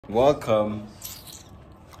Welcome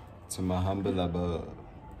to my humble abode.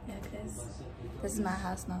 Yeah, because this is my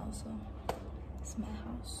house now, so it's my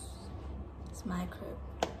house. It's my crib.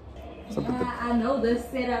 Yeah, I know this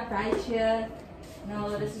setup right here.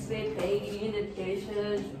 No, this is where baking the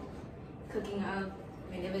dishes, cooking up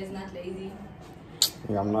whenever it's not lazy.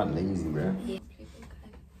 Yeah, I'm not lazy, bruh. Yeah.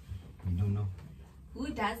 You don't know? Who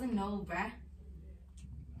doesn't know, bruh?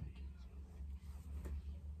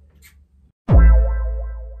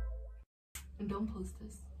 And don't post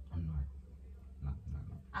this. I'm not.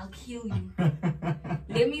 I'll kill you.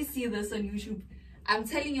 Let me see this on YouTube. I'm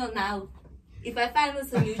telling you now, if I find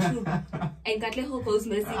this on YouTube and Katleho post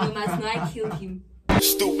missing, you must know I killed him.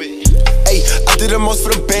 Stupid. Hey, I did the most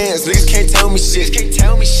for the bands. Niggas can't tell me shit.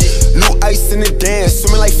 New ice in the dance.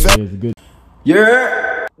 Swimming like fat.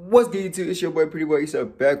 Yeah. What's good YouTube? It's your boy Prettyboi Issa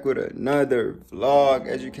back with another vlog.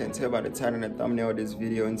 As you can tell by the title and the thumbnail of this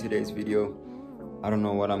video, in today's video, I don't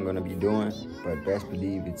know what I'm gonna be doing, but best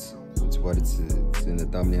believe it's what it's in the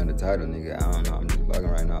thumbnail and the title, nigga. I don't know, I'm just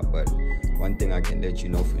vlogging right now, but one thing I can let you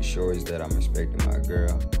know for sure is that I'm expecting my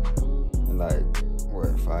girl in like,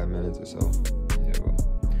 what, 5 minutes or so. Yeah, bro.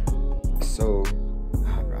 So,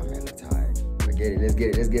 bro, I'm hella tired. Forget it, let's get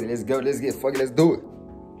it, let's go, fuck it, let's do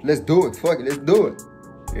it. Fuck it, let's do it.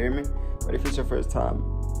 You hear me? But if it's your first time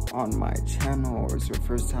on my channel or it's your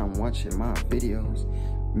first time watching my videos,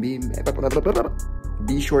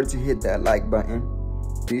 be sure to hit that like button.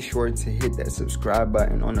 Be sure to hit that subscribe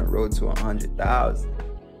button on the road to 100,000.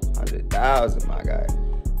 100,000, my guy.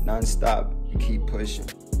 Non-stop. We keep pushing.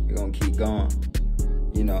 We're gonna keep going.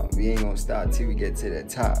 You know, we ain't gonna stop till we get to the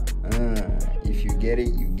top. If you get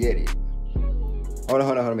it, you get it. Hold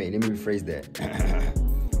on, mate. Let me rephrase that.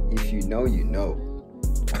 If you know, you know.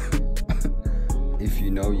 If you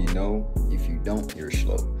know, you know. If you don't, you're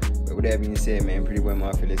slow. But with that being said, man, Prettyboi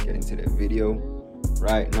Mafia, let's get into the video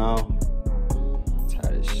right now. I'm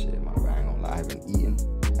tired of shit, my bro. I ain't gonna lie, I haven't eaten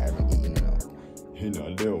in a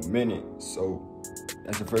little minute. So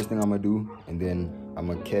that's the first thing I'm gonna do, and then I'm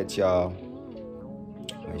gonna catch y'all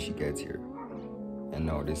when she gets here. And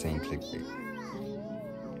no, this ain't clickbait.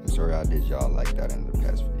 I'm sorry I did y'all like that in the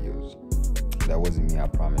past videos. That wasn't me, I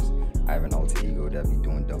promise. I have an alter ego that be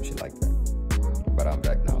doing dumb shit like that. But I'm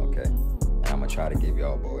back now, okay? And I'm gonna try to give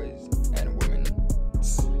y'all boys and women,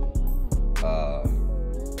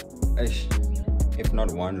 if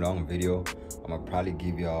not one long video, I'm gonna probably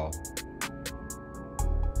give y'all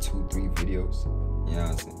 2-3 videos. You know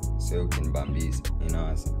what I'm saying? Silk and Bambies, you know what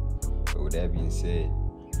I'm saying? But with that being said,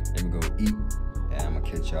 let me go eat, and I'm gonna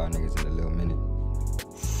catch y'all niggas in a little minute.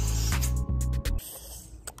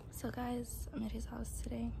 So guys, I'm at his house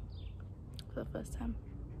today for the first time.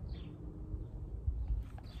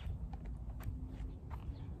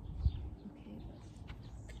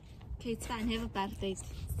 Okay, it's fine. Have a birthday.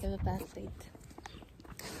 Have a birthday.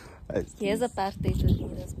 He has a birthday with me,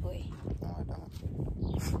 this boy. No, I don't.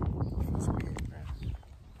 Feels good, bro.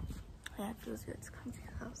 Yeah, it feels good to come to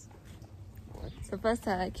your house. What? The first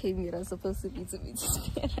time I came here, I was supposed to be to meet his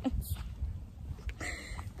parents.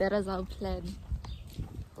 That was our plan.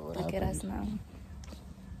 Look at us now.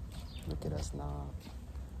 Look at us now.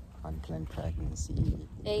 Unplanned pregnancy.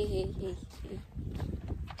 Hey.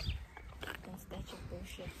 Don't start your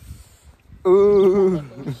bullshit. Ooh.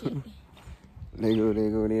 Bullshit.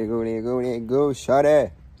 There go, shot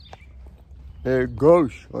it. There go,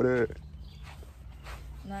 shot it.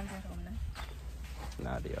 None at home now.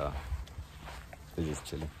 Nah, they are. They're just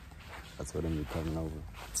chilling. I told them you're coming over.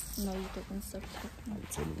 No, you didn't stop talking.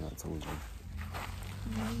 I told you.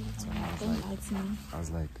 No, you So don't lie to me. I was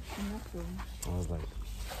like, I'm not wrong.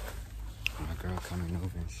 my girl coming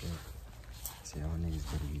over and shit. So y'all niggas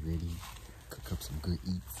better be ready. Cook up some good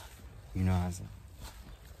eats. You know what I'm saying?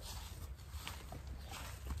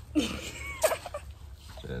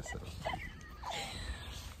 Yeah, so.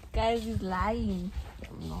 Guys, he's lying.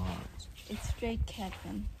 I'm not. It's straight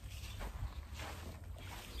capping.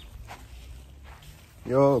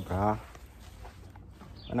 Yo, bro.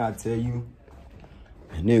 When I tell you,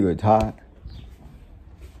 nigga tired.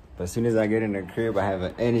 But as soon as I get in the crib, I have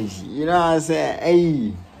an energy. You know what I'm saying?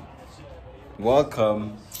 Hey,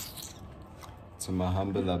 welcome to my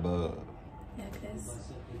humble abode. Yeah, because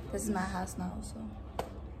this is my house now, so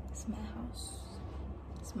it's my house.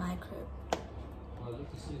 It's my crib.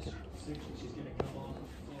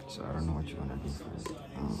 So I don't know what you want to do for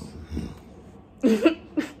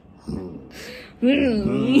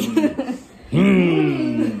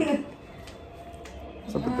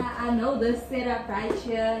Yeah, I know this setup right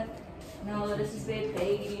here. No, this is where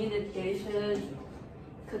baking the dishes,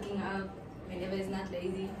 cooking up whenever it's not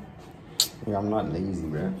lazy. Yeah, I'm not lazy,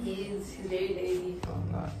 bro. He's very lazy.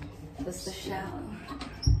 I'm not. That's the shower.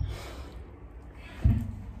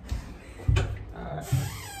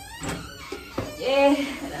 Yeah.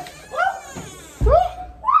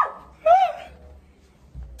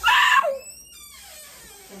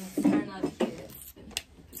 Turn up here.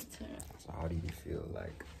 So how do you feel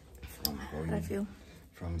like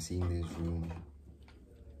from seeing this room?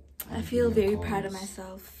 I feel very proud of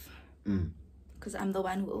myself because I'm the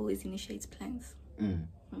one who always initiates plans. Let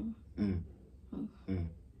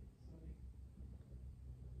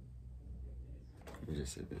me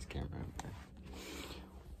just set this camera up.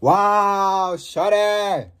 Wow, shut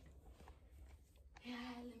it! Yeah,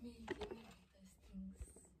 let me read those things.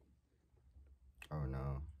 Oh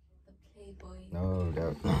no. The Playboy. No,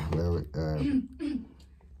 that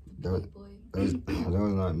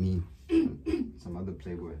was not me. Some other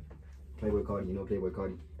Playboy. Playboy Cardi, you know Playboy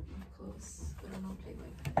Cardi? Of course, we don't know Playboy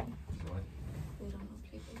Cardi. What? We don't know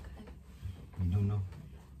Playboy Cardi. You don't know?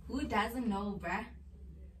 Who doesn't know, bruh?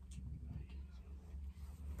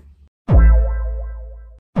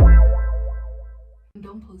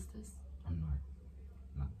 Don't post this. I'm not.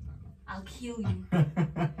 No. I'll kill you.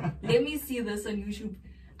 Let me see this on YouTube.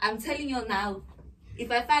 I'm telling you now. If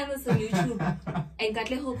I find this on YouTube and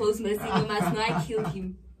Katleho goes missing, you must know I killed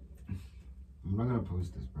him. I'm not gonna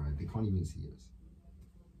post this, bro. They can't even see us.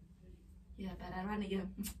 Yeah, but I run again.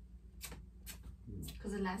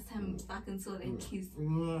 Because the last time fucking saw that kiss.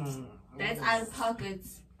 That's out of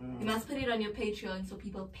pockets. You must put it on your Patreon so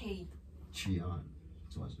people pay. Cheon.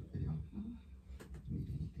 To watch the video. Need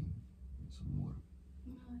anything? Need some more.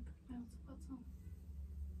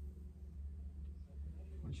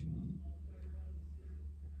 What you need?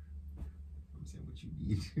 I'm saying what you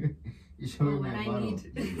need. You show me what my I bottle. need.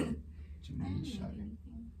 What you need, shot it.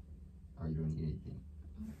 Oh, you don't need anything.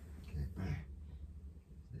 Okay.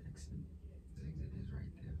 The exit is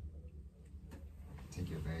right there. Take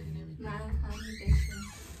your bag and everything. Nah, I need extra.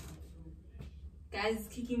 Guys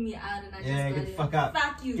kicking me out and I just got get the it. fuck out.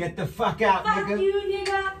 Fuck you. Get the fuck out, Fuck nigga. you,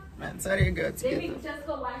 nigga. Man, sorry, you got to Let get me the... just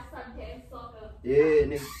go watch some damn soccer. Yeah,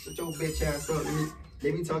 nigga, shut your bitch ass up.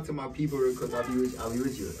 Let me talk to my people real quick. I'll be with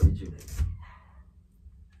you.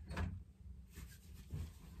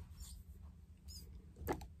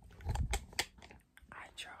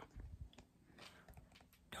 Alright, y'all.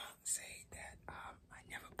 Don't say that I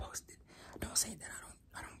never posted. Don't say that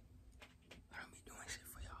I don't be doing shit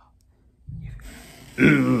for y'all.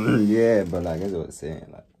 Yeah, but like that's what I'm saying.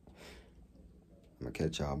 Like I'm gonna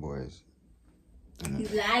catch y'all boys.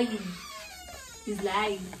 He's lying.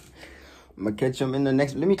 I'm gonna catch him in the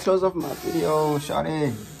next. Let me close off my video,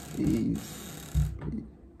 shawty. Please.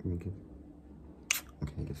 Okay,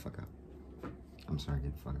 get the fuck out. I'm sorry,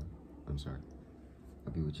 get the fuck out. I'm sorry.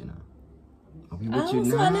 I'll be with you now. I'll be with you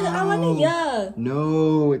now. I wanna hear.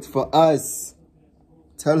 No, it's for us.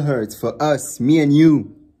 Tell her it's for us, me and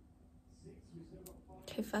you.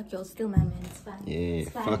 Okay, fuck y'all, still my man. It's fine. Yeah,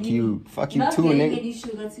 it's fine. fuck you. Fuck you Not too, getting nigga. any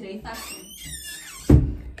sugar today. Fuck you.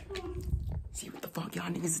 See what the fuck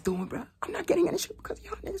y'all niggas is doing, bro? I'm not getting any shit because of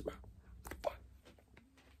y'all niggas, bro. What the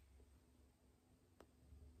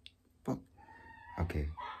fuck? Okay.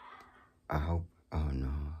 I hope. Oh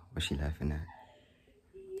no. What's she laughing at?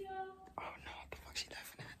 Oh no. What the fuck she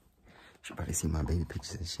laughing at? She probably see my baby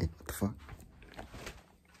pictures and shit. What the fuck?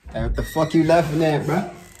 Hey, what the fuck you laughing at,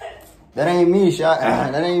 bro? That ain't me, shot.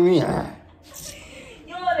 That ain't me. I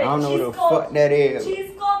don't know what the fuck that is.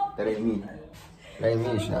 That ain't me. That ain't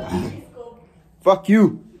me, shot. Fuck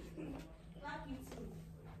you.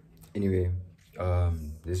 Anyway,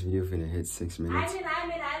 this video finna hit 6 minutes.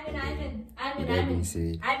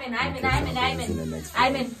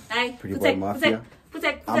 I'm in. Prettyboi Mafia.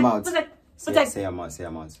 I'm out. Say I'm out.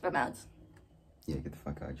 I'm out. Yeah, get the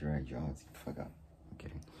fuck out. You're right. You're out. Get the fuck out.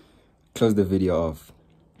 Okay. Close the video off.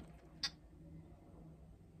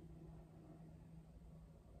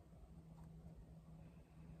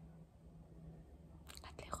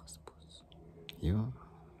 Yo.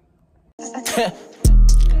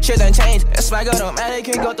 Shit done changed. That swagger don't matter, it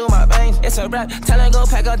can go through my veins. It's a rap, tell them go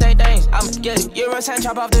pack up they things. I'ma get it, Euro 10,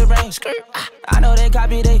 chop off the range. I know they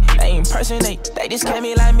copy, they impersonate. They just came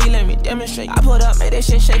me like me, let me demonstrate. I put up, made that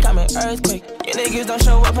shit shake, I'm an earthquake. You niggas don't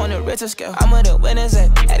show up on the Richter scale. I'm where the winners at.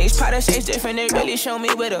 And these products shades different, they really show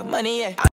me where the money at.